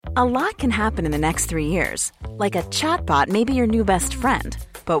A lot can happen in the next 3 years. Like a chatbot may be your new best friend.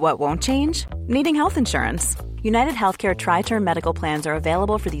 But what won't change? Needing health insurance. United Healthcare Tri-Term Medical Plans are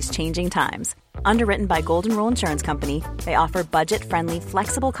available for these changing times. Underwritten by Golden Rule Insurance Company, they offer budget-friendly,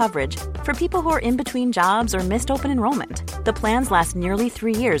 flexible coverage for people who are in between jobs or missed open enrollment. The plans last nearly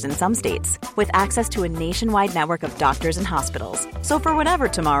 3 years in some states, with access to a nationwide network of doctors and hospitals. So for whatever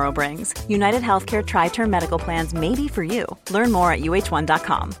tomorrow brings, United Healthcare Tri-Term Medical Plans may be for you. Learn more at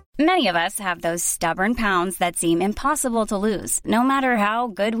uh1.com. Many of us have those stubborn pounds that seem impossible to lose, no matter how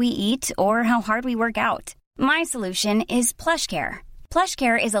good we eat or how hard we work out. My solution is PlushCare.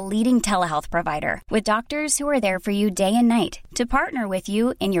 PlushCare is a leading telehealth provider with doctors who are there for you day and night to partner with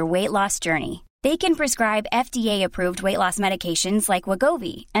you in your weight loss journey. They can prescribe FDA-approved weight loss medications like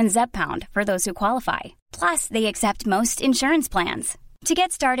Wegovy and Zepbound for those who qualify. Plus, they accept most insurance plans. To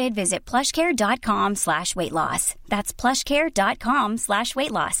get started, visit plushcare.com/weightloss. That's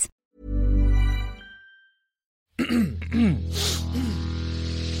plushcare.com/weightloss.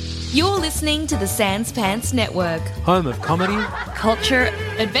 You're listening to the Sans Pants Network. Home of comedy, culture,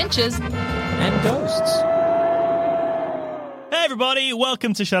 adventures, and ghosts. Hey everybody,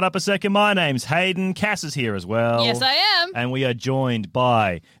 welcome to Shut Up a Second. My name's Hayden. Cass is here as well. Yes, I am. And we are joined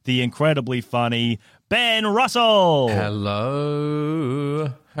by the incredibly funny Ben Russell.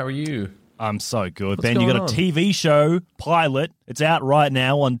 Hello. How are you? I'm so good. What's Ben, you got going a on? TV show pilot. It's out right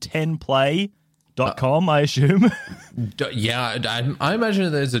now on 10play.com, I assume. Yeah, I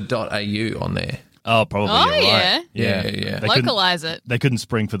imagine there's a .au on there. Oh, probably. Oh, you're right. Yeah. They Localize it. They couldn't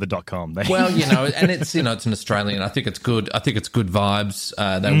spring for the .com. Well, and it's it's an Australian. I think it's good. I think it's good vibes.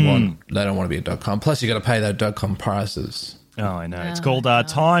 They don't want to be a .com. Plus, you got to pay those .com prices. Oh, I know. It's called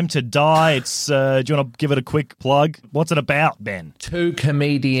Time to Die. It's. Do you want to give it a quick plug? What's it about, Ben? Two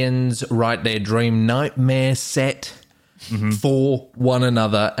comedians write their dream nightmare set for one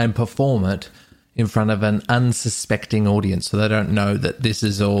another and perform it in front of an unsuspecting audience, so they don't know that this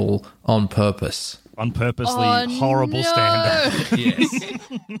is all on purpose. On purposely horrible stand-up. Yes.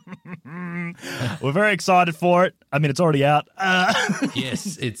 We're very excited for it. I mean, it's already out.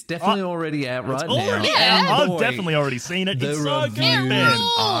 Yes, it's definitely already out right now. Already Yeah. out. And I've boy, definitely already seen it. the It's so good, reviews Ben.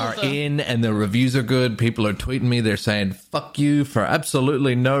 are in, and the reviews are good. People are tweeting me. They're saying, fuck you for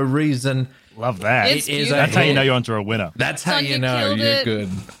absolutely no reason. Love that. It's It is beautiful. That's how you know you're onto a winner. That's how Sonia you know killed you're it. good.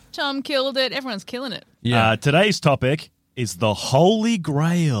 Tom killed it. Everyone's killing it. Yeah. Today's topic is the Holy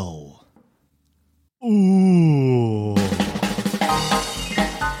Grail. Ooh.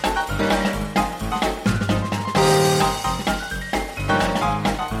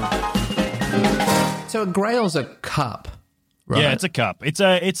 So a grail's a cup, right? Yeah, it's a cup. It's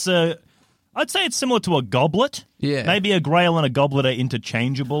a. I'd say it's similar to a goblet. Yeah. Maybe a grail and a goblet are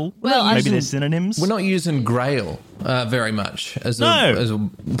interchangeable. Well, maybe using- they're synonyms. We're not using grail very much as No.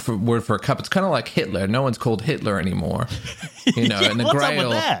 a word for a cup. It's kind of like Hitler. No one's called Hitler anymore. You know, and the what's grail. up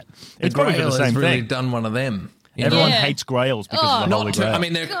with that? The It's probably for grail the same has really thing. done one of them. You know? Everyone Yeah. hates grails because of the Holy Not two, Grail. I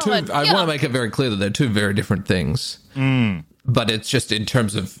mean, they're God, two. I yeah. want to make it very clear that they're two very different things. But it's just in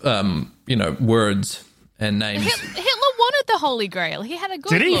terms of words and names. Hitler wanted the Holy Grail. He had a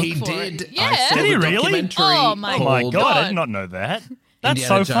good Did he? look He for did. it. I Yeah. saw Did he the really? documentary Oh, my oh my called god, I God. did not know that. That's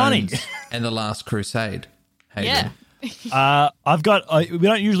Indiana so funny. Jones and the Last Crusade. Yeah. Hayden. I've got. We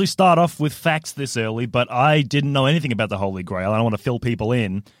don't usually start off with facts this early, but I didn't know anything about the Holy Grail. I don't want to fill people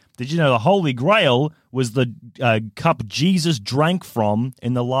in. Did you know the Holy Grail was the cup Jesus drank from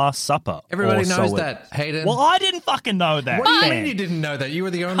in the Last Supper? Everybody Or knows so that, Hayden. Well, I didn't fucking know that. What do you Ben. mean you didn't know that? You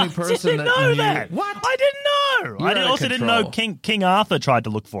were the only I person didn't know knew. that. What? I didn't know. You're I out of also didn't know control. King Arthur tried to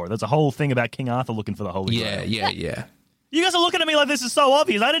look for it. There's a whole thing about King Arthur looking for the Holy Grail. Yeah. You guys are looking at me like this is so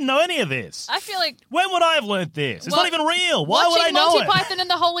obvious. I didn't know any of this. I feel like When would I have learnt this? It's Well, not even real. Why would I watching know Monty it? Python and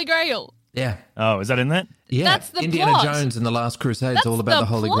the Holy Grail. Yeah. Oh, is that in that? Yeah. That's the Indiana plot. Jones and the Last Crusade is That's all about the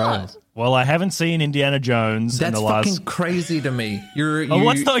Holy plot. Grail. Well, I haven't seen Indiana Jones That's in the last. fucking crazy to me.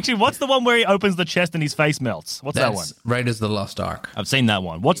 What's the one where he opens the chest and his face melts? What's that one? That's Raiders of the Lost Ark. I've seen that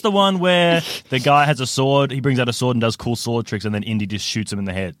one. What's the one where the guy has a sword, he brings out a sword and does cool sword tricks, and then Indy just shoots him in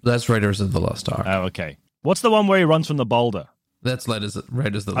the head? That's Raiders of the Lost Ark. Oh, okay. What's the one where he runs from the boulder? That's Raiders of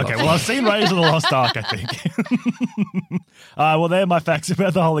the Lost Okay, Ark. well, I've seen Raiders of the Lost Ark, I think. Well, they're my facts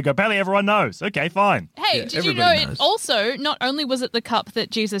about the Holy Grail. Apparently everyone knows. Okay, fine. Hey, Yeah, did you everybody know knows. it also, not only was it the cup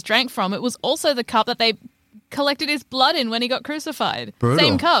that Jesus drank from, it was also the cup that they collected his blood in when he got crucified. Brutal.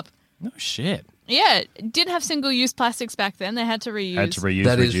 Same cup. No shit. Yeah, it didn't have single-use plastics back then. They had to reuse. Had to reuse,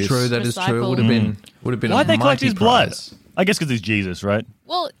 That is reduce. true. That is true. It would have been. Why'd a they collect mighty his blood? prize. I guess because he's Jesus, right?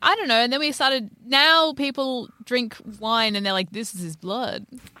 Well, I don't know. And then we started, now people drink wine and they're like, this is his blood.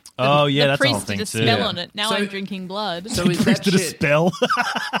 Oh, yeah, the that's the whole priest thing did a too. spell Yeah. on it. Now So- I'm drinking blood. So is that Priest did a shit? spell.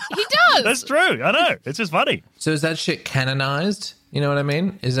 He does. That's true. I know. It's just funny. So is that shit canonized? You know what I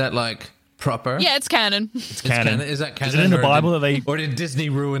mean? Is that like proper? Yeah, it's canon. It's canon. Is that canon? Is it in the or Bible did- that they... Or did Disney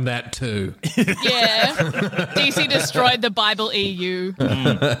ruin that too? Yeah. DC destroyed the Bible E EU.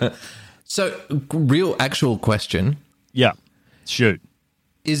 So, real actual question: Yeah. Shoot.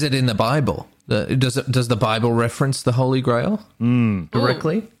 is it in the Bible? Does the Bible reference the Holy Grail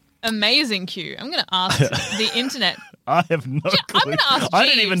directly? Amazing Q. I'm going to ask the internet. I have no I'm clue. gonna ask I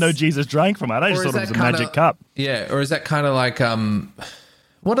didn't Jeeves. even know Jesus drank from it. I just Or thought is it was a that kinda- magic cup. Yeah, or is that kind of like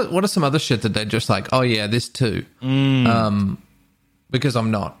what are some other shit that they're just like, oh yeah, this too? Because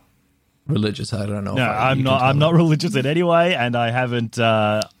I'm not religious, I don't know. No, I'm not religious in any way, and I haven't.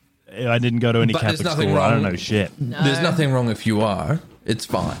 I didn't go to any But there's Catholic nothing school. I don't wrong. know shit. There's nothing wrong if you are. It's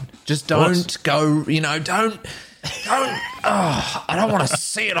fine. Just don't go. Don't. Oh, I don't want to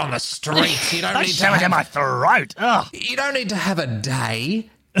see it on the streets. You don't need to. in my throat. Ugh. You don't need to have a day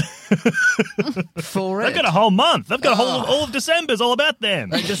for it. They've got a whole month. They've got a whole all of December's all about them.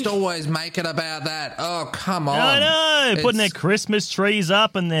 They just always make it about that. Oh, come on. I know, putting their It's- Christmas trees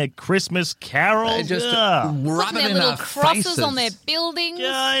up and their Christmas carols. They just Ugh. rub Putting it their in little our crosses faces. on their buildings.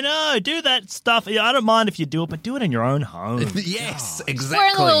 Yeah, I know. Do that stuff. Yeah, I don't mind if you do it, but do it in your own home. Yes, Wearing the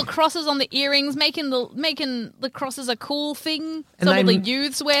exactly. little crosses on the earrings, making the crosses a cool thing. And Some of they- the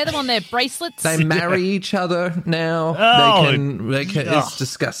youths wear them on their bracelets. They marry each other now. Oh, They can. It's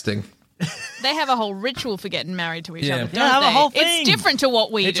disgusting. They have a whole ritual for getting married to each Yeah. other, don't Yeah, have a they? whole thing. It's different to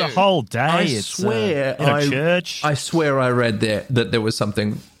what we It's do. a whole day. I it's swear, in a church. I swear, I read there that there was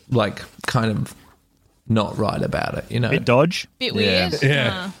something like kind of not right about it. You know? Bit dodge. Bit Yeah. weird.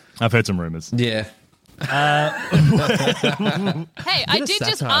 Yeah. I've heard some rumors. Yeah. Hey, I of did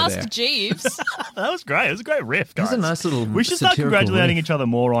just satire ask there. Jeeves. That was great. It was a great riff, guys. That's a nice little. We should start satirical congratulating riff. each other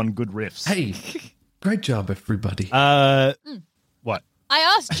more on good riffs. Hey, great job, everybody. What?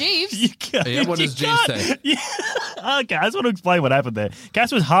 I asked Jeeves. You can't, Yeah, what you does Jeeves can't- say? Yeah. Okay, I just want to explain what happened there.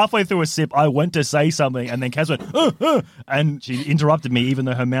 Cass was halfway through a sip. I went to say something, and then Cass went, and she interrupted me, even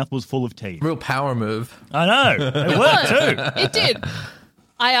though her mouth was full of tea. Real power move. I know. It worked, too. It did.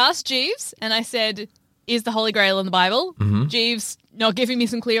 I asked Jeeves and I said, is the Holy Grail in the Bible? Mm-hmm. Jeeves not giving me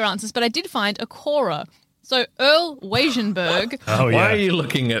some clear answers, but I did find a Cora. So Earl Weisenberg, Oh, yeah. Why are you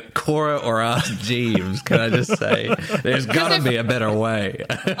looking at Cora or Ask Jeeves? Can I just say, there's got to be a better way.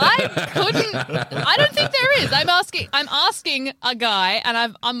 I don't think there is. I'm asking a guy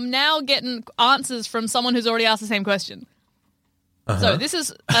and I'm now getting answers from someone who's already asked the same question. So this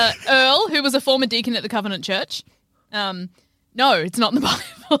is Earl, who was a former deacon at the Covenant Church. No, it's not in the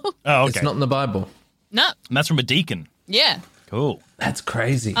Bible. Oh, okay. It's not in the Bible. No. And that's from a deacon. Yeah. Cool. That's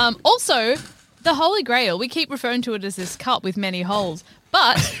crazy. Also, the Holy Grail, we keep referring to it as this cup with many holes,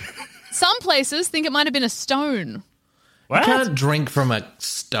 but some places think it might have been a stone. What? You can't drink from a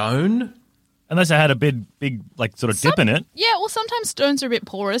stone. Unless I had a big, like, sort of dip in it. Yeah, well, sometimes stones are a bit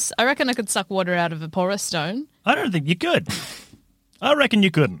porous. I reckon I could suck water out of a porous stone. I don't think you could. I reckon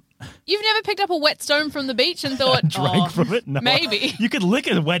you couldn't. You've never picked up a wet stone from the beach and thought, Drank from it? No. maybe. You could lick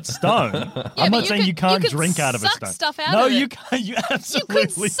a wet stone. I'm but not you saying you could- can't you could drink out of a suck stone. stuff out no, of it. you can't. You You absolutely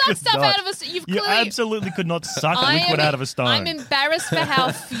could suck stuff not. out of a. You've You clearly. absolutely could not suck I liquid am- out of a stone. I'm embarrassed for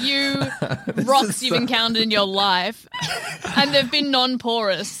how few rocks you've encountered in your life, and they've been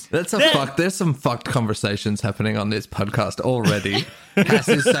non-porous. There's some fucked conversations happening on this podcast already. Cass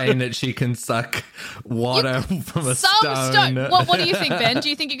is saying that she can suck water from a Some stone. What do you think, Ben? Do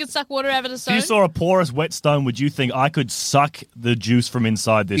you think you could suck water out of a if stone? you saw a porous wet stone, would you think I could suck the juice from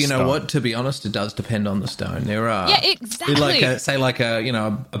inside this You know stone? what? To be honest, it does depend on the stone. There are Yeah, exactly. like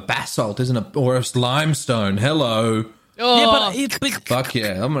a basalt, isn't it? Or a limestone. Hello. Oh, Yeah, but Fuck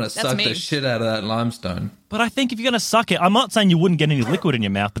yeah, I'm gonna suck me. the shit out of that limestone. but I think if you're going to suck it, I'm not saying you wouldn't get any liquid in your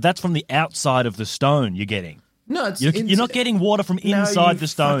mouth, but that's from the outside of the stone you're getting. No, it's You're not getting water from inside the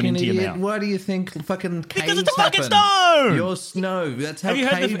stone into your mouth. Why do you think fucking caves Because it's a fucking happen? stone! Your snow. That's how Have you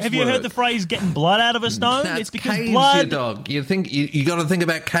caves have you heard the work. phrase "getting blood out of a stone"? That's It's because caves, blood. you dog. You think you got to think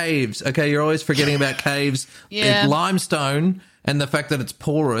about caves. Okay, you're always forgetting about caves. Yeah. It's limestone, and the fact that it's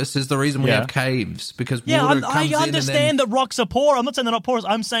porous is the reason we Yeah. have caves because Yeah, water I comes in understand that rocks are porous. I'm not saying they're not porous.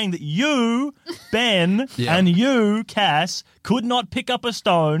 I'm saying that you, Ben, Yeah. and you, Cass, could not pick up a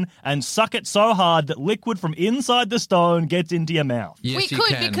stone and suck it so hard that liquid from inside the stone gets into your mouth. Yes, we you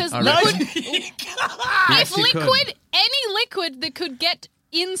could can, because I liquid. reckon. If you could. liquid, any liquid that could get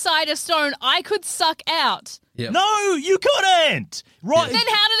inside a stone, I could suck out. Yep. No, you couldn't. Right? Then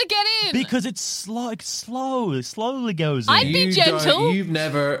how did it get in? Because it's slow. It slowly goes in. I'd be You gentle. You've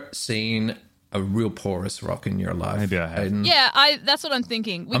never seen a real porous rock in your life. Maybe I have. Hayden. Yeah, that's what I'm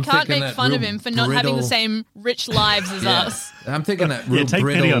thinking. We I'm can't thinking make that fun of real him for not having the brittle- same rich lives as Yeah. us. I'm thinking that real take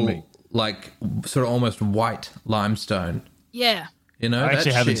pity on me. brittle, like sort of almost white limestone. Yeah. You know, I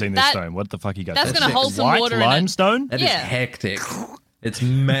actually that haven't shit- seen this That- stone. What the fuck you got? That's there? gonna hold some White water in it. limestone? That is Yeah. hectic. It's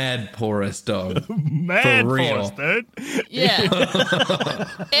mad porous, dog. Man, For real. Forrest, dude. Yeah.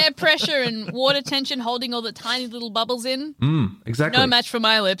 Air pressure and water tension holding all the tiny little bubbles in. Exactly. No match for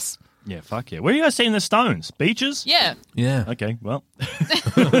my lips. Yeah, fuck yeah. Where are you guys seeing the stones? Beaches? Yeah. Yeah. Okay, well,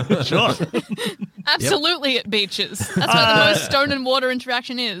 sure. Absolutely at beaches. That's where the most stone and water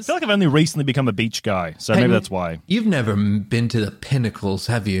interaction I is. feel like I've only recently become a beach guy, so Hey, maybe that's why. You've never been to the Pinnacles,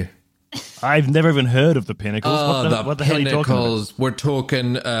 have you? I've never even heard of the Pinnacles. What the hell are you talking about? Pinnacles. We're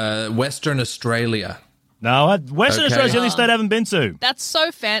talking Western Australia. No, Western Okay. Australia's the only state I haven't been to. That's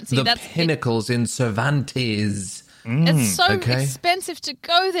so fancy. The That's Pinnacles in Cervantes. It's so okay. expensive to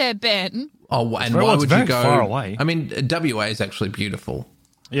go there, Ben. Oh, and very- why it's would very you go? far away. I mean, WA is actually beautiful,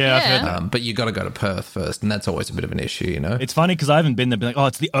 Yeah, I've Yeah. heard that. but you got to go to Perth first, and that's always a bit of an issue, you know. It's funny because I haven't been there. Been like, oh,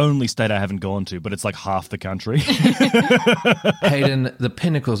 it's the only state I haven't gone to, but it's like half the country. Hayden, the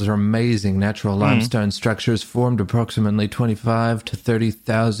Pinnacles are amazing natural limestone structures formed approximately 25 to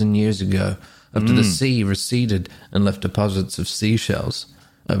 30,000 years ago, after the sea receded and left deposits of seashells.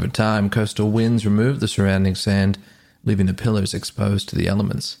 Over time, coastal winds removed the surrounding sand, leaving the pillars exposed to the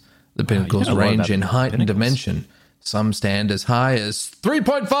elements. The Pinnacles know a lot range about in the height and Pinnacles. dimension. Some stand as high as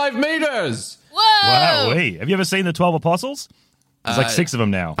 3.5 meters. Whoa! Wow, have you ever seen the 12 Apostles? There's like 6 of them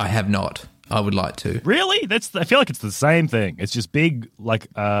now. I have not. I would like to. Really? I feel like it's the same thing. It's just big,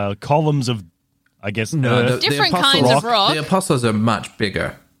 like columns of, I guess, earth. Different apostles- kinds of rock. The apostles are much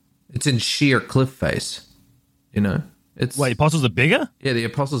bigger. It's in sheer cliff face. You know? It's Wait, apostles are bigger? yeah, the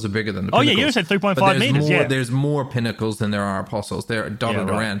apostles are bigger than the Oh, pinnacles. yeah, you said 3.5 But there's meters, More, yeah. There's more pinnacles than there are apostles. They're dotted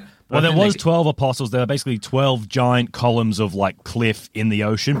Yeah, right. around. But Well, I there think was they- 12 apostles. There were basically 12 giant columns of like cliff in the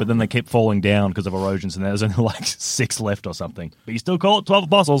ocean, but then they kept falling down because of erosions, and there's only like 6 left or something. But you still call it 12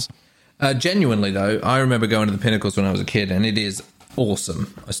 apostles. Genuinely, though, I remember going to the Pinnacles when I was a kid, and it is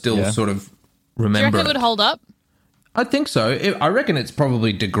awesome. I still Yeah. sort of Do you remember reckon it would hold up? I think so. I reckon it's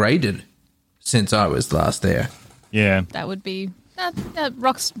probably degraded since I was last there. Yeah. That would be...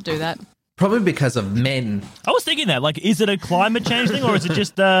 rocks do that. Probably because of men. I was thinking that, like, is it a climate change thing or is it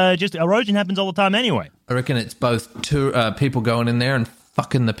just erosion happens all the time anyway? I reckon it's both people going in there and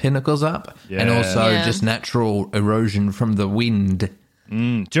fucking the pinnacles up, and Yeah. also Yeah. just natural erosion from the wind. Do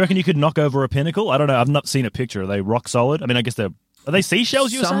you reckon you could knock over a pinnacle? I don't know. I've not seen a picture. Are they rock solid? I mean, I guess are they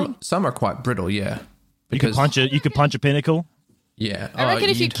seashells? You were saying Some are quite brittle, yeah. you could punch a pinnacle. Yeah, I reckon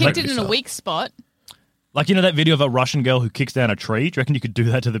if you you'd kicked hurt it in a yourself. weak spot... Like, you know that video of a Russian girl who kicks down a tree? Do you reckon you could do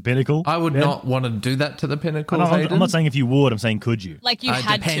that to the pinnacle? I would Yeah. not want to do that to the pinnacle. No, I'm Hayden. not saying if you would. I'm saying could you? Like you It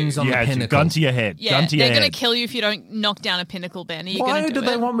had depends to. on You the had to. pinnacle. Gun to your head. Yeah, Gun to your they're going head. to kill you if you don't knock down a pinnacle, Ben. Are you Why going to do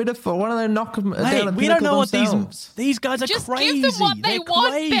they want me to? Why don't they knock them Hey, down a we don't know what themselves? these guys are Just give crazy. them what they They're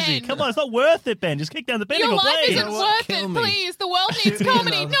want, crazy. Ben. Come on, it's not worth it, Ben. Just kick down the Your pinnacle, life please. isn't what? worth Kill it, me. please. The world needs Shoot me in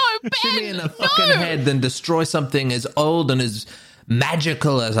comedy. the- No, Shoot me in Ben, the fucking no. head, then destroy something as old and as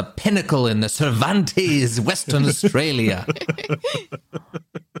magical as a pinnacle in the Cervantes, Western Australia.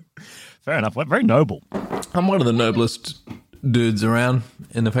 Fair enough. Very noble. I'm one of the noblest dudes around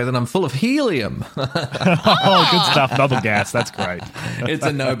in the fact that I'm full of helium. Oh, good stuff. Noble gas. That's great. It's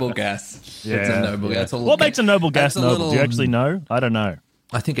a noble gas. It's Yeah, a noble gas. What makes a noble gas That's a noble? Do you little- actually know? I don't know.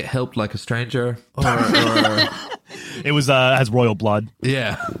 I think it helped like a stranger. Or It was has royal blood.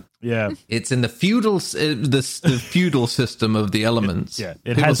 yeah. Yeah. It's in the feudal the feudal system of the elements. Yeah,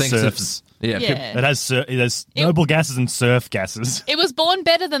 it People has think serfs. Yeah. Yeah. It has noble gases and surf gases. It was born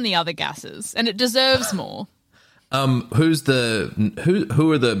better than the other gases, and it deserves more. Who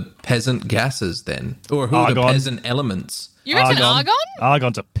are the peasant gases then, or who are the Argon. peasant elements? You reckon argon?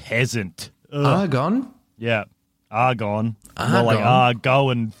 Argon's a peasant. Ugh. Argon. Yeah. Argon. More like go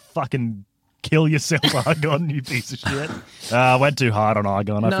and fucking kill yourself, Argon, you piece of shit. I went too hard on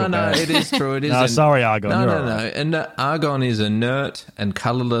Argon. I No, feel bad. it is true. It is. No, sorry, Argon. No, You're no, all no. right. And argon is inert and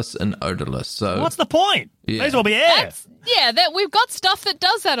colorless and odorless. So What's the point? Yeah. May as well be air. That we've got stuff that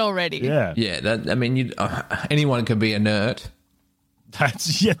does that already. Yeah. yeah, anyone can be inert.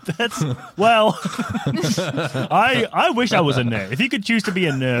 That's well. I wish I was a nerd. If you could choose to be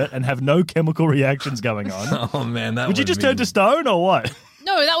a nerd and have no chemical reactions going on, Oh man, that would you just turn to stone or what?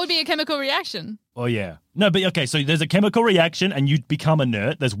 No, that would be a chemical reaction. Oh yeah. No, but okay. So there's a chemical reaction, and you become a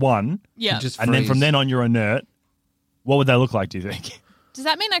nerd. There's one, Yeah. and then from then on, you're a nerd. What would that look like? Do you think? Does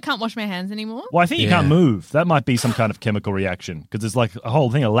that mean I can't wash my hands anymore? Well, I think you Yeah. can't move. That might be some kind of chemical reaction because there's like a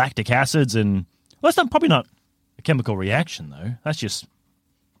whole thing of lactic acids and. Well, that's probably not a chemical reaction though. That's just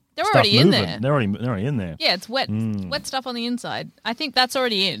They're stuff already in moving. there. They're already in there. Yeah, it's wet. It's wet stuff on the inside. I think that's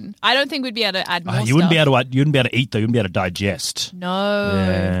already in. I don't think we'd be able to add more You wouldn't stuff. be able to eat though. You wouldn't be able to digest. No.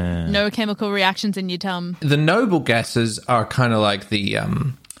 Yeah. No chemical reactions in your tum. The noble gases are kind of like the,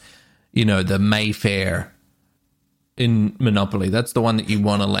 the Mayfair in Monopoly. That's the one that you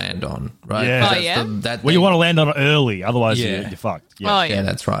want to land on, right? Yeah. Oh, That's yeah? Well, you want to land on it early, otherwise Yeah. you're fucked. Yeah. Oh, Yeah, yeah.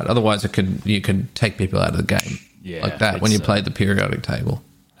 that's right. Otherwise, you could take people out of the game. Yeah, like that when it's, you play the periodic table.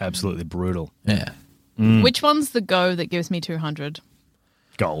 Absolutely brutal. Yeah. Which one's the go that gives me 200?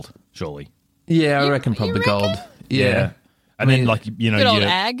 Gold, surely. Yeah, I reckon probably reckon? gold. Yeah. And then, like, Good old your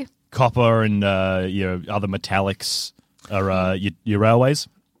ag. copper and your other metallics are your railways.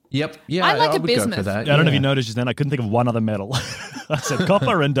 Yep. Yeah, I like a would go for bismuth. that. I don't know if yeah. you noticed just then, I couldn't think of one other metal. I said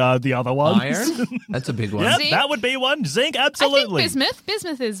copper and the other ones. Iron? That's a big one. Yeah, Zinc? that would be one. Zinc, I absolutely. think bismuth.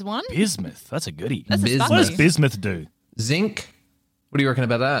 Bismuth is one. Bismuth, that's a goodie. That's a Bismuth. What does spicy. bismuth do? Zinc? What do you reckon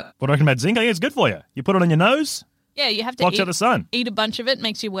about that? What do I reckon about zinc? I think it's good for you. You put it on your nose, Yeah, you have to blocks out the sun. eat a bunch of it.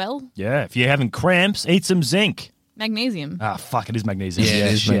 Makes you well. Yeah, if you're having cramps, eat some zinc. Magnesium. Ah, fuck, it is magnesium. Yeah,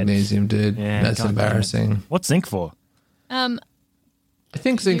 it is shit. magnesium, dude. Yeah, That's God damn it. embarrassing. What's zinc for? I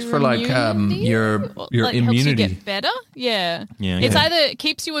think zinc's Your for like immunity? your Like, immunity. helps you get better. Yeah. Yeah, It's okay. either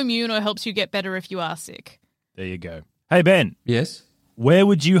keeps you immune or helps you get better if you are sick. There you go. Hey, Ben, Yes. where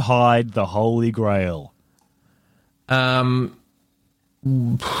would you hide the Holy Grail?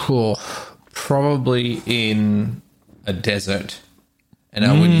 Probably in a desert, and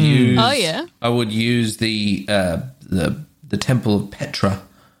I would use. Oh, yeah? I would use the Temple of Petra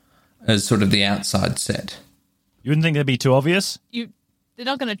as sort of the outside set. You wouldn't think that'd be too obvious? They're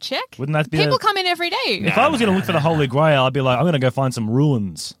not going to check? Wouldn't that be People a- come in every day. If I was going to look for the Holy Grail, I'd be like, I'm going to go find some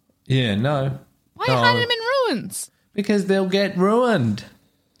ruins. Yeah, no. Why are you hiding them in ruins? Because they'll get ruined.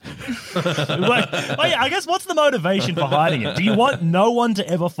 I guess what's the motivation for hiding it? Do you want no one to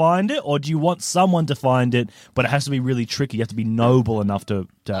ever find it, or do you want someone to find it, but it has to be really tricky? You have to be noble enough to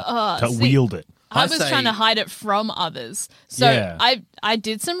see, wield it. I I was say- trying to hide it from others. So Yeah. I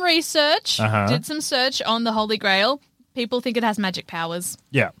did some research, did some search on the Holy Grail. People think it has magic powers.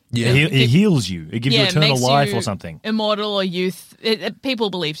 Yeah. Yeah. It heals you. It gives you It eternal makes life you or something. Immortal or youth. People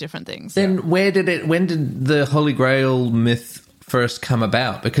believe different things. Then when did the Holy Grail myth first come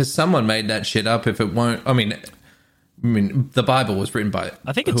about? Because someone made that shit up. If it won't, I mean, the Bible was written by.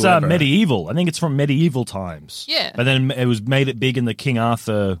 I think it's whoever. medieval. I think it's from medieval times. Yeah. But then it was made it big in the King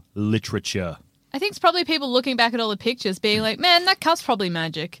Arthur literature. I think it's probably people looking back at all the pictures being like, man, that cup's probably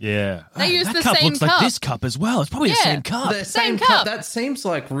magic. Yeah. They use that the cup same looks like cup. this cup as well. It's probably the Yeah. same cup. The Same same cup. cup. That seems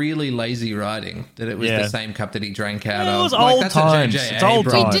like really lazy writing. That it was Yeah. the same cup that he drank out Yeah, it of. was Like, old that's a times. J.J. It's old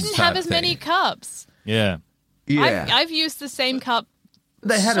Abrams We times. didn't have type as many thing. cups. Yeah. Yeah, I've used the same cup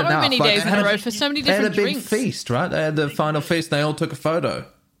they had so enough. many Like, days they in a had row for so many They had a different big drinks. feast, right? They had the final feast. And they all took a photo.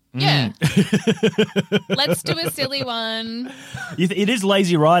 Yeah. Let's do a silly one. It is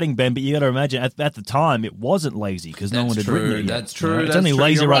lazy writing, Ben, but you got to imagine at the time it wasn't lazy because no That's one had true, written it yet. that's true, You know, It's that's only true,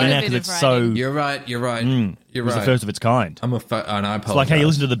 lazy you're writing right. now because it's Innovative so. writing. You're right. You're right. You're It was right. the first of its kind. I'm and I apologize. It's like how you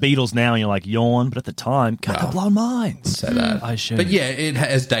listen to the Beatles now and you're like yawn, but at the time, cut the blown minds. Say that. I should. But yeah, it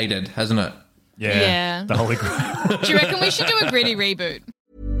has dated, hasn't it? Yeah. The Holy Grail. Do you reckon we should do a gritty reboot?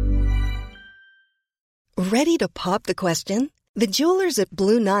 Ready to pop the question? The jewelers at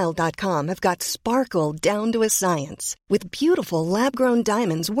BlueNile.com have got sparkle down to a science with beautiful lab-grown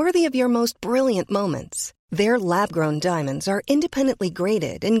diamonds worthy of your most brilliant moments. Their lab-grown diamonds are independently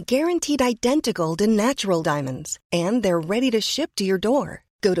graded and guaranteed identical to natural diamonds, and they're ready to ship to your door.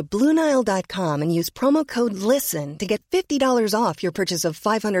 Go to BlueNile.com and use promo code LISTEN to get $50 off your purchase of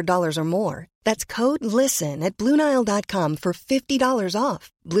 $500 or more. That's code LISTEN at BlueNile.com for $50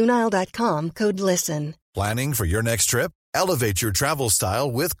 off. BlueNile.com, code LISTEN. Planning for your next trip? Elevate your travel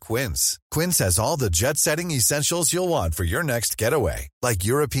style with Quince. Quince has all the jet-setting essentials you'll want for your next getaway, like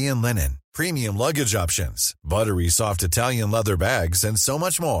European linen, premium luggage options, buttery soft Italian leather bags, and so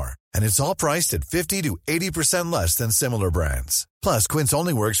much more. And it's all priced at 50 to 80% less than similar brands. Plus, Quince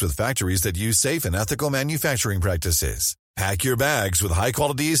only works with factories that use safe and ethical manufacturing practices. Pack your bags with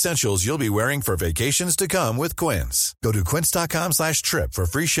high-quality essentials you'll be wearing for vacations to come with Quince. Go to quince.com/trip for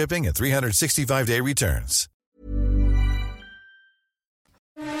free shipping and 365-day returns.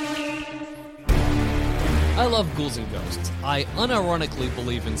 I love ghouls and ghosts. I unironically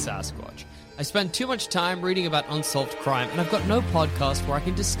believe in Sasquatch. I spend too much time reading about unsolved crime, and I've got no podcast where I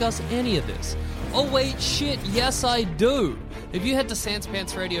can discuss any of this. Oh wait, shit, yes I do! If you head to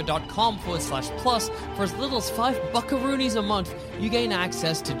sanspantsradio.com/plus, for as little as $5 a month, you gain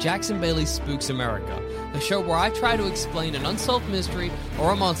access to Jackson Bailey's Spooks America, the show where I try to explain an unsolved mystery,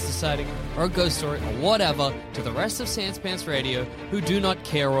 or a monster sighting, or a ghost story, or whatever, to the rest of Sanspants Radio who do not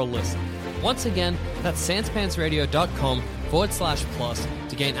care or listen. Once again, that's sanspantsradio.com/plus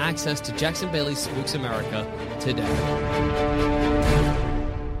to gain access to Jackson Bailey's Spooks America today.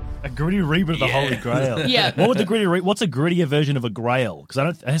 A gritty reboot of the Holy Grail. Yeah. What would the what's a grittier version of a Grail?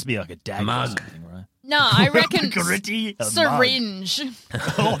 Because it has to be like a dagger or something, right? No, I reckon Gritty? A syringe.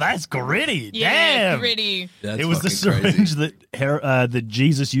 Oh, that's gritty. Yeah, Damn. gritty. That's It was the fucking crazy. syringe that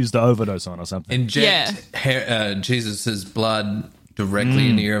Jesus used to overdose on or something. Inject Jesus's blood directly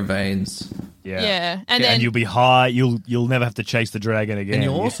into your veins. Yeah. And And then you'll be high. You'll never have to chase the dragon again. And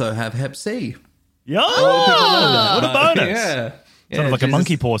you also have Hep C. Yeah. Oh! What a bonus. Yeah. Sort of like a Jesus-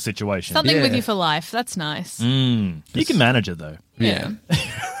 monkey paw situation. something with Yeah. you for life. That's nice. You can manage it though. Yeah.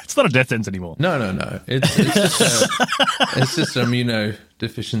 It's not a death sentence anymore. No. It's just an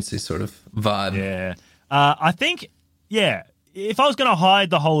immunodeficiency sort of vibe. Yeah. I think, if I was going to hide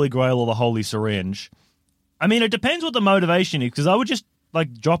the Holy Grail or the Holy Syringe, I mean, it depends what the motivation is, because I would just,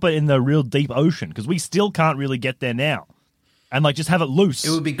 drop it in the real deep ocean, because we still can't really get there now. And, just have it loose. It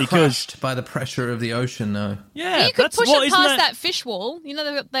would be because, crushed by the pressure of the ocean, though. Yeah. You could push it isn't past that fish wall. You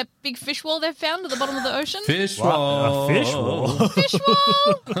know that big fish wall they've found at the bottom of the ocean? Fish What? wall. A fish wall? Fish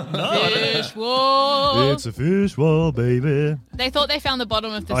wall! Fish wall! It's a fish wall, baby. They thought they found the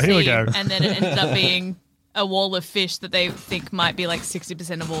bottom of the Oh, sea, here we go. and then it ended up being a wall of fish that they think might be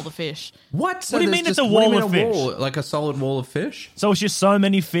 60% of all the fish. What? So What do you there's mean it's just- a what do you wall mean of fish? wall? Like a solid wall of fish? So it's just so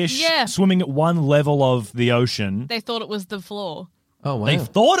many fish Yeah. swimming at one level of the ocean. They thought it was the floor. Oh, wow. They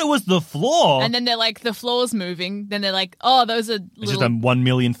thought it was the floor. And then they're like, the floor's moving. Then they're like, oh, those are It's little... just 1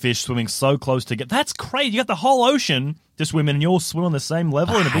 million fish swimming so close together. That's crazy. You got the whole ocean to swim in, and you all swim on the same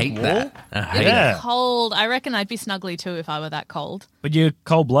level in a big wall. that. I hate Yeah. cold. I reckon I'd be snuggly too if I were that cold. But you're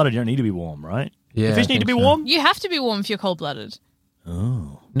cold-blooded. You don't need to be warm, right? Yeah, The fish I need to think be so. warm? You have to be warm if you're cold-blooded.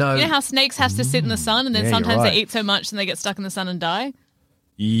 No. You know how snakes have to sit in the sun, and then Yeah, you're sometimes right. they eat so much and they get stuck in the sun and die?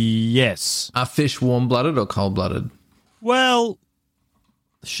 Yes. Are fish warm-blooded or cold-blooded? Well,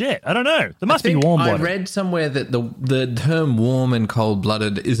 shit. I don't know. There must be warm-blooded. I read somewhere that the term warm and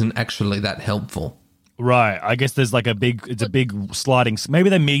cold-blooded isn't actually that helpful. Right. I guess there's a big sliding. Maybe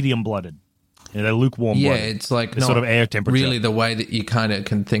they're medium-blooded. Yeah, they're lukewarm Yeah, blooded. it's like It's not sort of air temperature. really the way that you kind of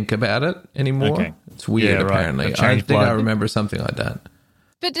can think about it anymore. Okay. It's weird, Yeah, right. apparently. They've I changed think I blood. remember something like that.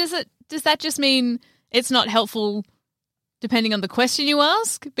 But does that just mean it's not helpful depending on the question you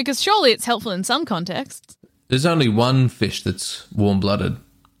ask? Because surely it's helpful in some contexts. There's only one fish that's warm-blooded.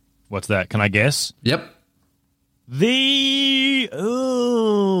 What's that? Can I guess? Yep. The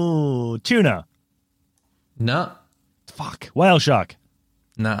tuna. Nah. Fuck. Whale shark.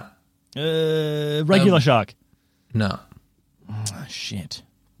 Nah. Regular shark. Nah. Oh, shit.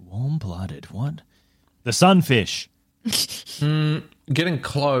 Warm-blooded. What? The sunfish. Getting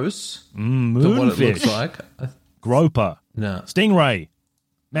close to what it Moonfish. looks like. Groper. No. Stingray.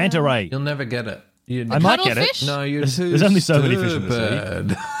 Manta ray. You'll never get it. I might get it. cuttlefish? No, you're There's- too there's only so many fish in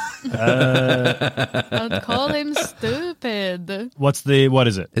the stupid. Don't call him stupid. What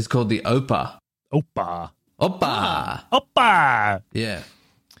is it? It's called the Opa. Opa. Opa. Opa. Yeah.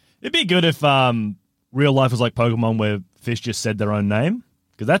 It'd be good if real life was like Pokemon where fish just said their own name.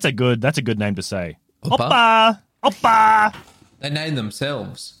 Because that's a good name to say. Opa. Opa. Opa. They name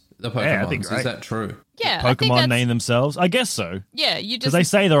themselves, the Pokemon. Yeah, that'd be great. Is that true? Yeah, I think Pokemon that's, name themselves? I guess so. Yeah, you Because just they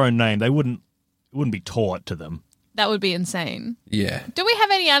say their own name. It wouldn't be taught to them. that would be insane. Yeah. Do we have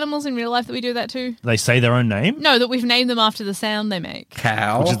any animals in real life that we do that to? They say their own name? No, that we've named them after the sound they make.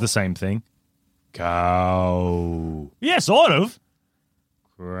 Cow. Which is the same thing. Cow. Yeah, sort of.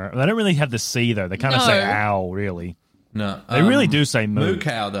 They don't really have the C, though. They kind of No. say owl, really. No. They really do say moo. Moo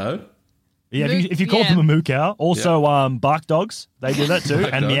cow, though. Yeah, Moo- if you call yeah. them a moo cow. Also, bark dogs, they do that too.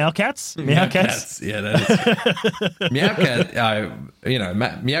 Bark And dog. meow cats. Meow cats. Yeah, that is. Meow cat,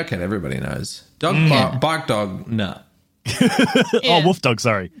 Meow cat everybody knows. Dog, bark dog, nah. Yeah. Oh, wolf dog,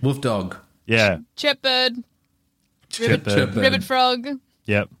 sorry. Wolf dog. Yeah. Chipbird, Chipbird. ribbit frog.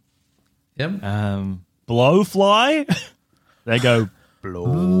 Yep. Yep. Blowfly. They go blow,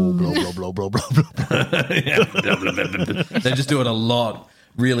 blow, blow, blow, blow, blow, blow. They just do it a lot,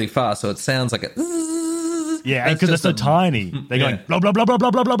 really fast, so it sounds like it. Yeah, That's because they're just so a- tiny. They're Yeah. going blah, blah, blah, blah,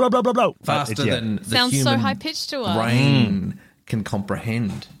 blah, blah, blah, blah, blah, blah, blah. But Faster it's- yeah. than the Sounds so human high pitched to us. brain can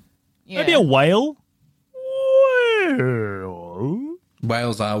comprehend. Maybe a whale.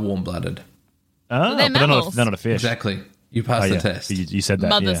 Whales are warm-blooded. Oh, They're but they're mammals. not a fish. Exactly. You passed the test. You said that.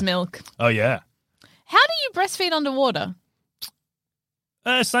 Mother's yeah. milk. Oh, yeah. How do you breastfeed underwater?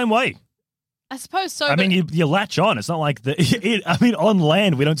 Same way. I suppose so. I but mean, you latch on. It's not like on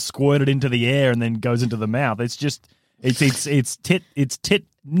land we don't squirt it into the air and then goes into the mouth. It's just it's tit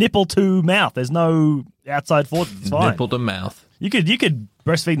nipple to mouth. There's no outside force. It's fine. Nipple to mouth. You could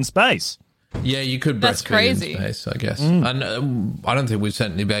breastfeed in space. Yeah, you could That's breastfeed crazy. in space, I guess. I don't think we've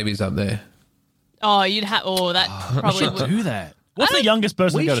sent any babies up there. oh, you'd have. Oh, that probably would. Do that. What's the youngest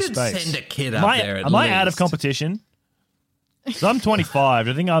person We to go to should space? send a kid Am up I, there at am I out of least. competition? So I'm 25.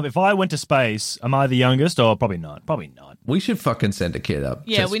 I think if I went to space, am I the youngest or probably not? Probably not. We should fucking send a kid up.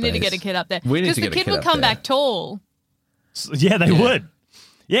 Yeah, to we need to space. get a kid up there. We need Because to the get a kid kid would up come there. back tall. Yeah, they would.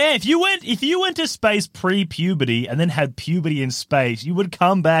 Yeah, if you went to space pre-puberty and then had puberty in space, you would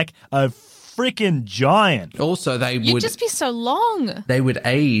come back a freaking giant. Also, You'd just be so long. they would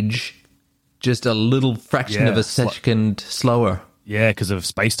age just a little fraction Yeah, of a second slower Yeah, because of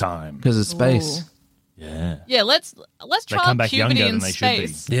space time. because of space. Ooh. Yeah. Yeah, let's They try come back puberty younger in than they should be.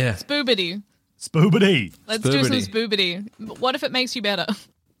 space. Yeah. Spoobity. Spoobity. Let's do some Spoobity. spoobity. What if it makes you better?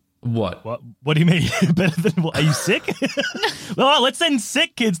 What? What do you mean? Better than what? Are you sick? Well, let's send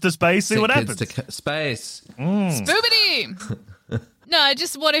sick kids to space. See Send what kids happens. to space. Spoobity. No,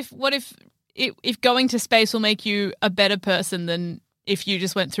 just what if going to space will make you a better person than if you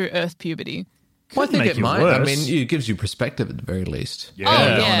just went through Earth puberty? Well, I think make it you might. worse. I mean, it gives you perspective at the very least. Yeah. Oh,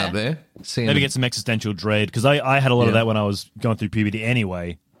 Going yeah. up there. Seeing Maybe get some existential dread because I had a lot of Yeah. that when I was going through puberty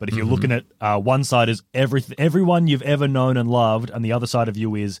anyway. But if you're looking at one side is everyone you've ever known and loved, and the other side of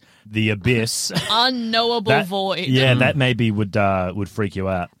you is the abyss. Unknowable that, void. Yeah, that maybe would freak you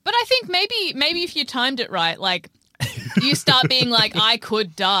out. But I think maybe if you timed it right, like you start being like, I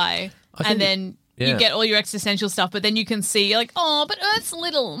could die, and then you yeah. get all your existential stuff, but then you can see, you're like, oh, but Earth's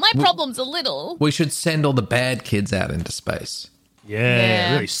little. My problem's are little. We should send all the bad kids out into space.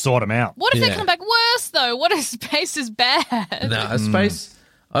 Yeah, really sort them out. What if they Yeah. come back worse, though? What if space is bad? No, space.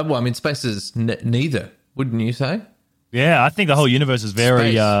 Well, I mean, space is neither. Wouldn't you say? Yeah, I think the whole universe is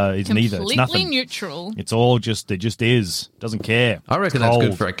very Space. it's neither. It's Completely nothing. neutral. It's all just it just is. Doesn't care. I reckon It's that's good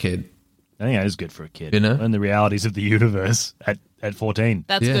cold. for a kid. I think that is good for a kid. You know? Learn the realities of the universe at 14.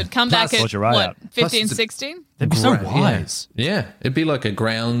 That's Yeah. good. Come Plus- back at, Sort you right what, out. 15, Plus it's a- 16? They'd be so Gra- wise. Yeah, it'd be like a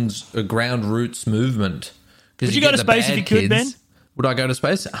ground roots movement. Would you go to space if you could, Ben? Would I go to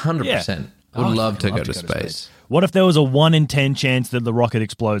space? 100%. Would Oh, love I'd to love go to to go to space. What if there was a 1 in 10 chance that the rocket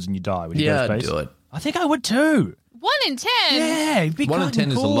explodes and you die? Would you Yeah, go I'd to space? do it. I think I would too. 1 in 10? Yeah, it'd be 1 in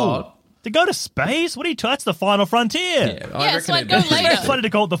 10 is a cool. lot. To go to space? What are you That's the final frontier. Yeah, Yeah, so I'd go it'd be- later. It's funny to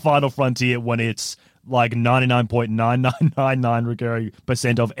call it the final frontier when it's like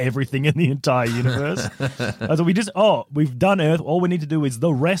 99.9999% of everything in the entire universe. So we've done Earth. All we need to do is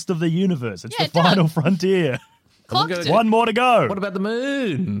the rest of the universe. It's Yeah, the final done. frontier. Clocked gonna it. do- One more to go. What about the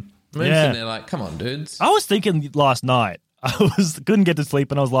moon? Moon's Yeah. sitting there like, come on, dudes. I was thinking last night. Couldn't get to sleep,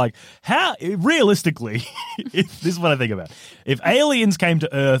 and I was like, "How realistically? This is what I think about. If aliens came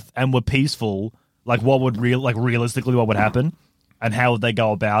to Earth and were peaceful, like what would realistically what would happen, and how would they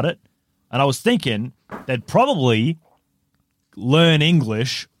go about it?" And I was thinking they'd probably learn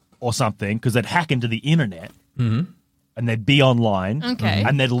English or something because they'd hack into the internet and they'd be online, Okay.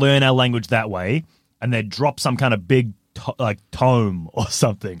 and they'd learn our language that way, and they'd drop some kind of big tome or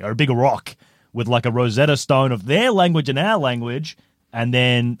something, or a big rock with like a Rosetta Stone of their language and our language, and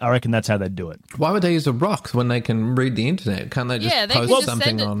then I reckon that's how they'd do it. Why would they use a rock when they can read the internet? Can't they just Yeah, they post could just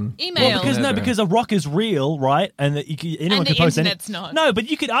something send it on email. Well, because a rock is real, right? And that anyone And can the post internet's not. No, but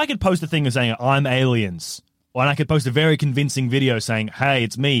I could post a thing saying I'm aliens, or I could post a very convincing video saying, "Hey,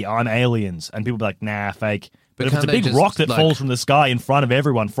 it's me, I'm aliens," and people would be like, "Nah, fake." But if it's can't a they big just, rock that like- falls from the sky in front of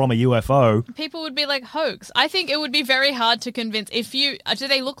everyone from a UFO, People would be like, hoax. I think it would be very hard to convince. Do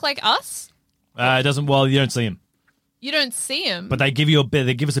they look like us? it doesn't. Well, you don't see them, You don't see them. but they give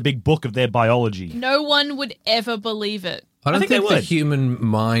us a big book of their biology. No one would ever believe it. I don't think they think the would. human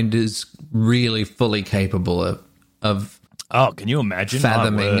mind is really fully capable of Oh, can you imagine? My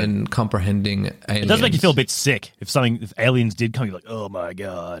fathoming word. and comprehending aliens. It does make you feel a bit sick if aliens did come. You're like, oh my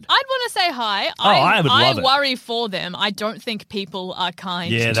god. I'd want to say hi. I would love it. worry for them. I don't think people are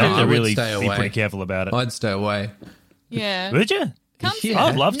kind Yeah, to they have I to would really stay be away. pretty careful about it. I'd stay away. Yeah. Would you? Come see Yeah.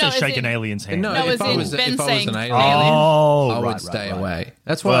 I'd love No, to as shake in- an alien's hand. No, No, if as I in was Ben if I was saying an alien, Oh, I would right, stay right. away.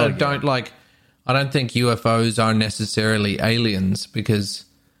 That's why Well, I don't like. I don't think UFOs are necessarily aliens because,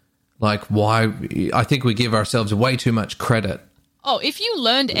 like, why? I think we give ourselves way too much credit. Oh, if you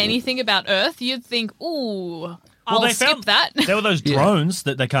learned anything about Earth, you'd think, ooh, I'll they skip found- that. There were those drones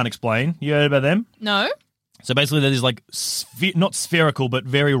that they can't explain. You heard about them? No? So basically, there's like not spherical, but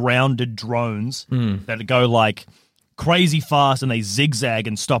very rounded drones that go like crazy fast, and they zigzag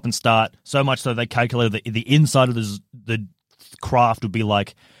and stop and start so much so they calculate that the inside of the craft would be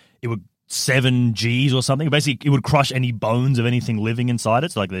like it would 7 Gs or something. Basically, it would crush any bones of anything living inside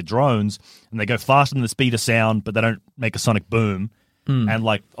it. So like they're drones, and they go faster than the speed of sound, but they don't make a sonic boom. And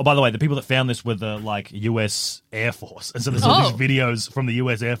like, oh, by the way, the people that found this were the like U.S. Air Force, and so there's all these videos from the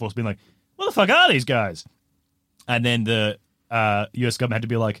U.S. Air Force being like, "What the fuck are these guys?" And then the U.S. government had to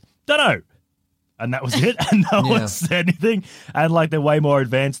be like, "Don't know," and that was it. And no one said anything. And like, they're way more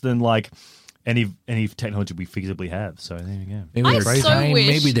advanced than like any technology we feasibly have. So there you go.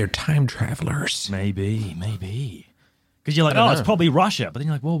 Maybe they're time travelers. Maybe. Because you're like, it's probably Russia. But then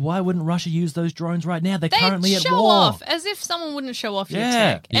you're like, well, why wouldn't Russia use those drones right now? They're currently at war. Show off, as if someone wouldn't show off your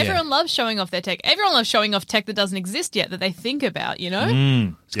tech. Everyone loves showing off their tech. Everyone loves showing off tech that doesn't exist yet, that they think about, you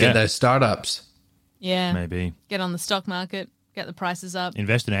know? Let's get those startups. Yeah. Maybe. Get on the stock market, get the prices up.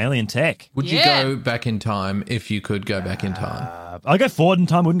 Invest in alien tech. Would you go back in time if you could go back in time? I'll go forward in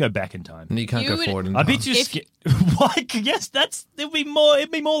time, wouldn't go back in time. And you can't go forward in time. I'd be too scared. Why? Yes, it'd be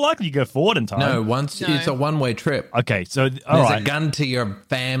more likely you go forward in time. No, it's a one-way trip. Okay, so There's a gun to your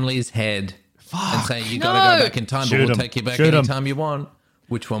family's head and saying you got to go back in time, but we'll take you back anytime you want.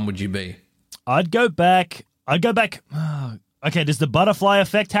 Which one would you be? I'd go back. Okay, does the butterfly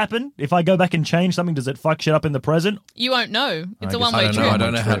effect happen? If I go back and change something, does it fuck shit up in the present? You won't know. It's a one-way trip. I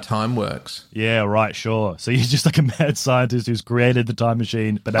don't know how time works. Yeah, right, sure. So you're just like a mad scientist who's created the time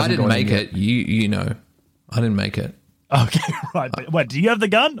machine, but I didn't make it. You know, I didn't make it. Okay, right. But wait, do you have the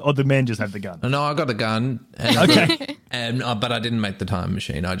gun, or the man just have the gun? No, I got the gun. Okay, but I didn't make the time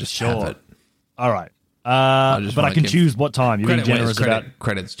machine. I just have it. All right. But I can choose what time. You're being generous about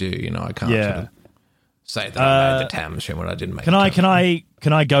credits due. You know, I can't. Sort of say that I made the time machine when I didn't make it.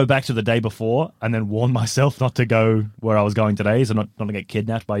 Can I go back to the day before and then warn myself not to go where I was going today, so not to get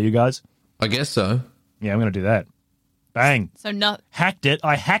kidnapped by you guys? I guess so. Yeah, I'm going to do that. Bang. So hacked it.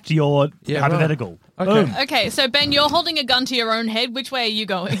 I hacked your hypothetical. Right. Okay. Okay, so Ben, you're holding a gun to your own head. Which way are you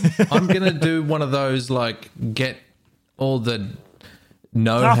going? I'm going to do one of those, like, get all the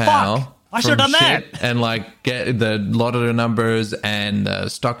know-how. Fuck. I should have done that. And, like, get the lottery numbers and the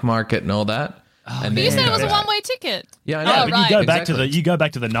stock market and all that. And you said it was a one-way ticket. Yeah, I know. But right. you go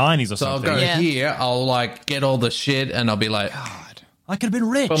back to the 90s or something. So I'll go here, I'll like get all the shit and I'll be like, God, I could have been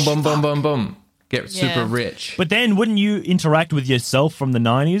rich. Boom, boom, boom, boom, boom. Get super rich. But then wouldn't you interact with yourself from the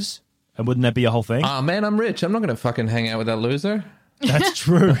 90s? And wouldn't that be a whole thing? Oh, man, I'm rich. I'm not going to fucking hang out with that loser. That's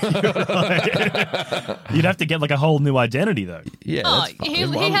true. You'd have to get like a whole new identity, though. Yeah, he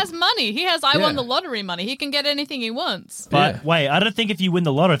has money. He has won the lottery money. He can get anything he wants. But wait, I don't think if you win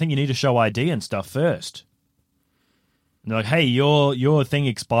the lottery, I think you need to show ID and stuff first. And they're like, hey, your thing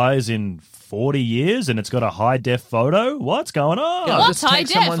expires in 40 years and it's got a high-def photo? What's going on? Yeah, I'll just take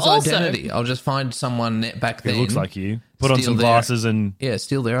someone's also? identity. I'll just find someone back then. It looks like you. Put on some glasses and... Yeah,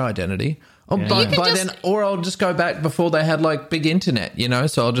 steal their identity. Oh, by then, or I'll just go back before they had like big internet, you know?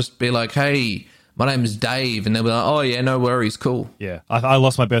 So I'll just be like, hey, my name's Dave. And they'll be like, oh, yeah, no worries, cool. Yeah, I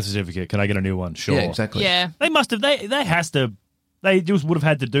lost my birth certificate. Can I get a new one? Sure. Yeah, exactly. Yeah. They must have, they just would have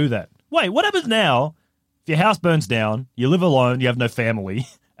had to do that. Wait, what happens now if your house burns down, you live alone, you have no family,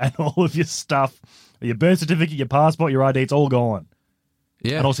 and all of your stuff, your birth certificate, your passport, your ID, it's all gone.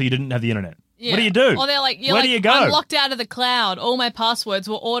 Yeah. And also you didn't have the internet. Yeah. What do you do? Or they're like, Where do you go? I'm locked out of the cloud. All my passwords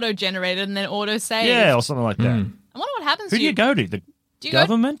were auto-generated and then auto-saved. Yeah, or something like that. I wonder what happens Who to do you go to? The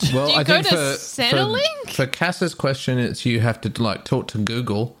government? Well, do you I go think to for Centrelink? For Cass's question, it's you have to like talk to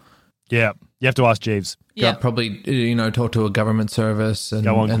Google. Yeah, you have to ask Jeeves. Yeah. Probably, talk to a government service and,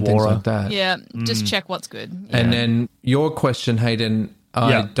 Go on and things Quora. like that. Yeah, just check what's good. Yeah. And then your question, Hayden,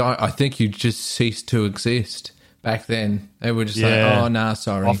 I think you just ceased to exist back then. They were just like, oh, nah,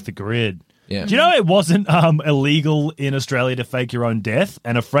 sorry. Off the grid. Yeah. Do you know it wasn't illegal in Australia to fake your own death?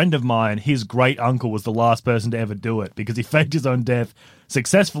 And a friend of mine, his great uncle was the last person to ever do it because he faked his own death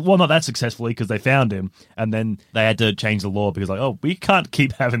successfully. Well, not that successfully because they found him. And then they had to change the law because we can't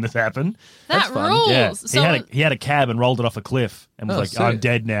keep having this happen. That rules. Yeah. So He had a cab and rolled it off a cliff and was sick. I'm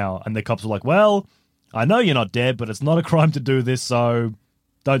dead now. And the cops were like, well, I know you're not dead, but it's not a crime to do this, so...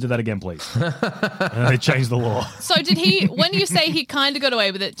 Don't do that again, please. And they changed the law. So did he, when you say he kind of got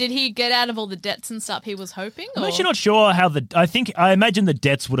away with it, did he get out of all the debts and stuff he was hoping? I'm actually not sure how I imagine the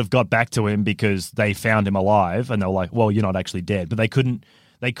debts would have got back to him because they found him alive and they were like, well, you're not actually dead. But they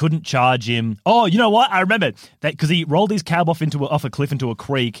couldn't charge him. Oh, you know what? I remember that because he rolled his cab off a cliff into a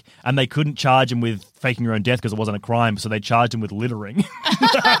creek and they couldn't charge him with faking your own death because it wasn't a crime. So they charged him with littering.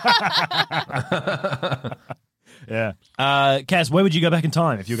 Yeah. Cass, where would you go back in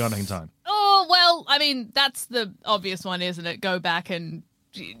time if you were going back in time? Oh, Well, I mean, that's the obvious one, isn't it? Go back and,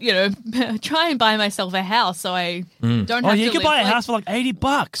 try and buy myself a house so I don't have to you could buy a like- house for like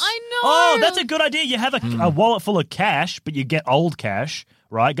 $80. I know. Oh, that's a good idea. You have a wallet full of cash, but you get old cash,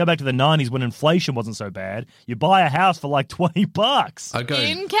 right? Go back to the 90s when inflation wasn't so bad. You buy a house for like $20. I go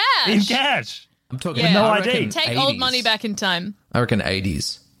In cash. In cash. I'm talking. Yeah. No I ID. reckon Take old 80s. money back in time. I reckon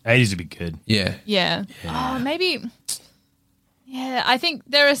 80s. 80s would be good. Yeah. Yeah. Oh, maybe. Yeah, I think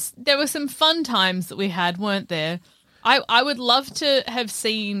there were some fun times that we had, weren't there? I would love to have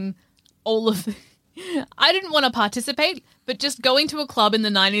seen all of the... I didn't want to participate, but just going to a club in the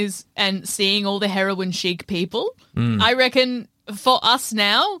 90s and seeing all the heroin chic people, I reckon for us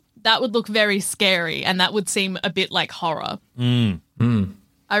now, that would look very scary and that would seem a bit like horror.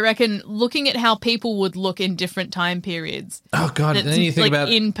 I reckon looking at how people would look in different time periods. Oh God! And that's, then you think like, about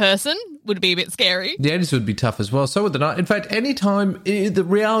in person would be a bit scary. the 80s would be tough as well. So would the 90s. In fact, any time, the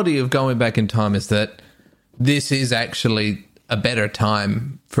reality of going back in time is that this is actually a better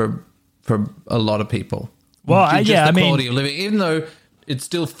time for a lot of people. Well, Just yeah, the I mean- quality of living, even though it's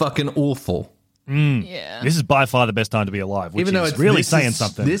still fucking awful. Yeah. This is by far the best time to be alive, which Even though is it's really this saying is-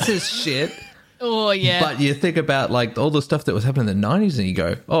 something. This is shit. Oh, yeah. But you think about like all the stuff that was happening in the 90s and you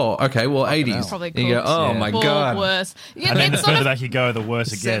go, oh, okay, well, 80s. Probably And you go, cool. oh Yeah. my Or God. worse. Yeah, and then the it's sort further of, back you go, the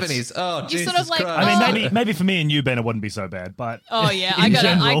worse it gets. 70s. Oh, You Jesus sort of like- Christ. I mean, maybe for me and you, Ben, it wouldn't be so bad, but oh, yeah. in I gotta,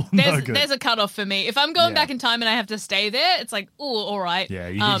 general, no good. there's a cutoff for me. If I'm going Yeah. back in time and I have to stay there, it's like, oh, all right. yeah,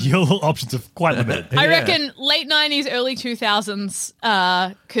 your options are quite limited. I reckon late 90s, early 2000s,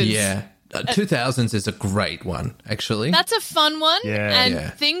 because Yeah. 2000s is a great one, actually. that's a fun one. Yeah. And Yeah.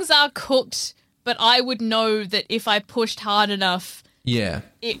 things are cooked, but I would know that if I pushed hard enough, Yeah.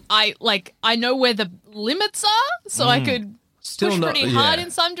 I know where the limits are, so I could Still push not- pretty hard yeah.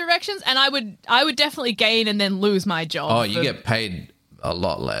 in some directions, and I would definitely gain and then lose my job. Oh, you for- get paid a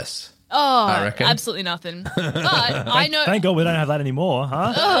lot less. oh, I reckon. absolutely nothing. But I know. Thank God we don't have that anymore,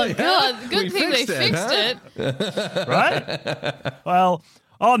 huh? Oh God! Good We thing they fixed it, fixed huh? it. Right? Well,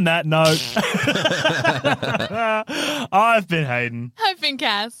 on that note, I've been Hayden. I've been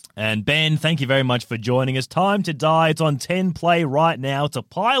Cass. And Ben, thank you very much for joining us. Time to Die. It's on 10 Play right now. It's a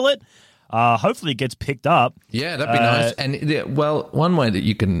pilot. Hopefully it gets picked up. Yeah, that'd be nice. And well, one way that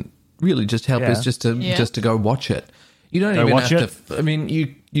you can really just help Yeah. is just to go watch it. You don't Go even watch have to. I mean,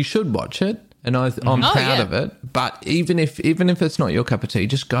 you should watch it, and I'm Oh, proud yeah. of it. But even if it's not your cup of tea,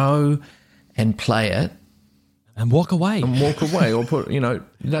 just go and play it And walk away. and walk away, or put that's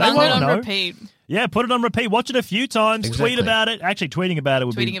I'm won't good on know. repeat. Yeah, put it on repeat. Watch it a few times. Exactly. Tweet about it. Actually, tweeting about it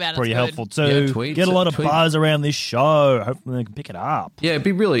would Tweeting be about it's pretty good. helpful too. Yeah, tweets Get a lot of tweet. buzz around this show. Hopefully they can pick it up. Yeah,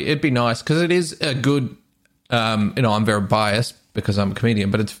 it'd be nice because it is a good. I'm very biased because I'm a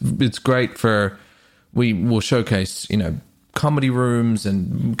comedian, but it's great for. We will showcase comedy rooms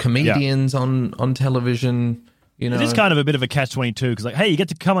and comedians on television. It is kind of a bit of a catch-22 because, hey, you get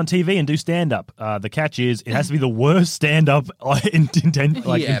to come on TV and do stand-up. The catch is it has to be the worst stand-up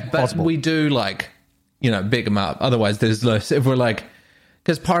but possible. we do big them up. Otherwise, there's less. If we're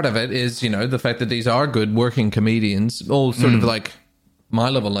because part of it is the fact that these are good working comedians, all sort of like my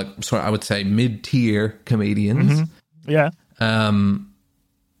level, I would say mid-tier comedians. Yeah.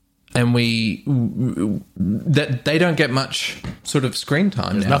 And that they don't get much sort of screen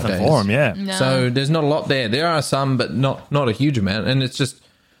time. There's nothing for them, yeah. No. So there's not a lot there. There are some, but not a huge amount. And it's just,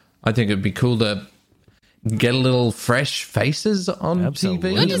 I think it'd be cool to get a little fresh faces on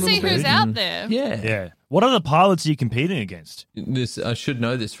Absolutely. TV. Good a to little see bit. who's out there. Yeah. Yeah. What other pilots are you competing against? This I should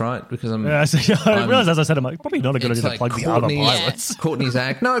know this, right? Because I'm. Yeah, I realized as I said, I'm like, probably not a good It's idea to like plug the other Courtney's- pilots. Courtney's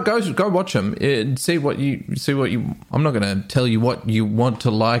act. No, go watch them. See what you. I'm not going to tell you what you want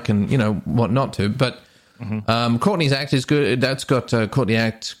to like and what not to. But Courtney's act is good. That's got Courtney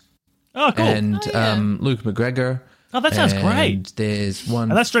Act Oh, cool. and yeah. Luke McGregor. Oh, that sounds And great. There's one.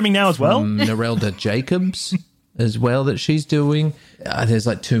 And that's streaming now as well? from Narelda Jacobs as well that she's doing. There's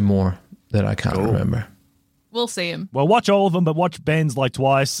like two more that I can't remember. We'll see him. Well, watch all of them, but watch Ben's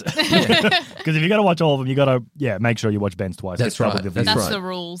twice. Because if you're going to watch all of them, you got to, make sure you watch Ben's twice. That's Get double right. the That's views. That's right. the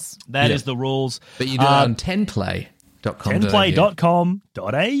rules. That Yeah. is the rules. But you do it on 10play.com.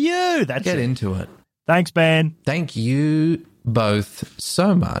 10play.com.au. That's Get it. into it. Thanks, Ben. Thank you both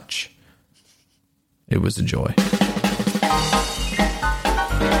so much. It was a joy.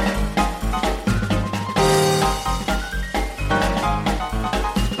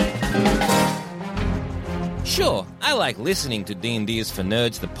 Sure, I like listening to D&D is for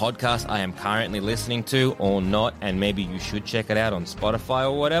Nerds, the podcast I am currently listening to, or not, and maybe you should check it out on Spotify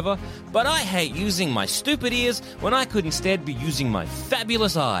or whatever, but I hate using my stupid ears when I could instead be using my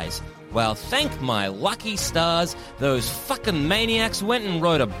fabulous eyes. Well, thank my lucky stars, those fucking maniacs went and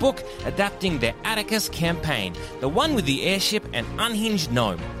wrote a book adapting their Atticus campaign, the one with the airship and unhinged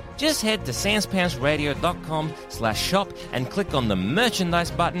gnome. Just head to sanspantsradio.com/shop and click on the merchandise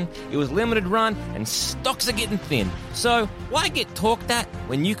button. It was limited run and stocks are getting thin. So why get talked at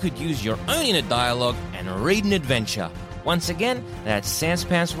when you could use your own inner dialogue and read an adventure? Once again, that's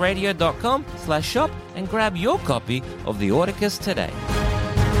sanspantsradio.com/shop and grab your copy of the Orticus today.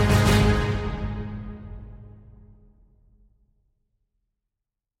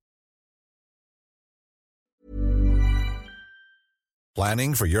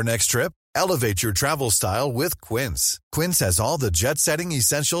 Planning for your next trip? Elevate your travel style with Quince. Quince has all the jet-setting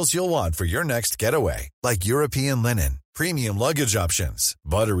essentials you'll want for your next getaway, like European linen, premium luggage options,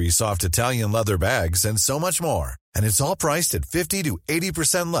 buttery soft Italian leather bags, and so much more. And it's all priced at 50 to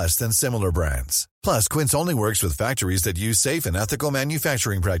 80% less than similar brands. Plus, Quince only works with factories that use safe and ethical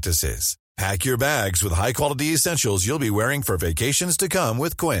manufacturing practices. Pack your bags with high-quality essentials you'll be wearing for vacations to come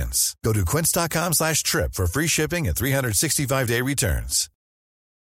with Quince. Go to quince.com/trip for free shipping and 365-day returns.